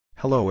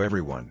Hello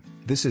everyone,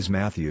 this is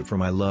Matthew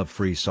from I Love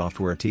Free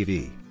Software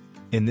TV.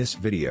 In this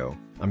video,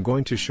 I'm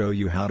going to show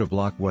you how to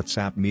block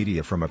WhatsApp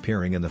media from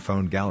appearing in the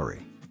phone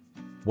gallery.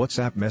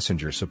 WhatsApp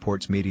Messenger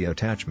supports media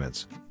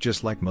attachments,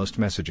 just like most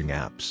messaging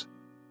apps.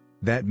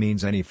 That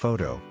means any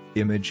photo,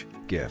 image,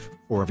 GIF,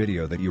 or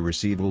video that you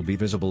receive will be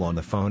visible on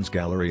the phone's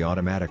gallery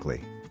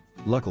automatically.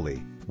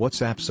 Luckily,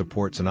 WhatsApp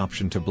supports an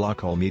option to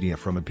block all media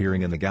from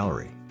appearing in the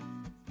gallery.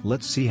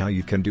 Let's see how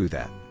you can do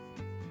that.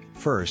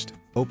 First,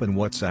 open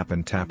WhatsApp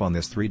and tap on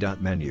this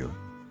three-dot menu.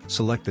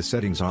 Select the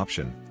Settings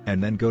option,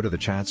 and then go to the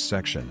Chats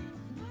section.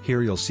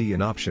 Here you'll see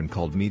an option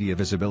called Media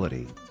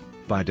Visibility.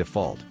 By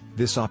default,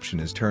 this option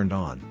is turned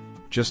on.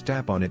 Just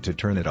tap on it to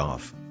turn it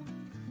off.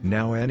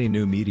 Now any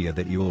new media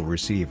that you will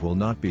receive will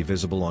not be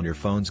visible on your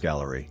phone's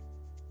gallery.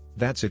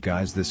 That's it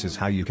guys, this is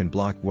how you can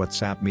block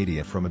WhatsApp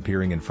media from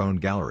appearing in phone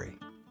gallery.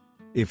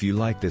 If you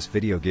like this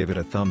video, give it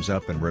a thumbs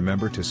up and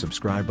remember to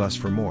subscribe us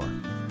for more.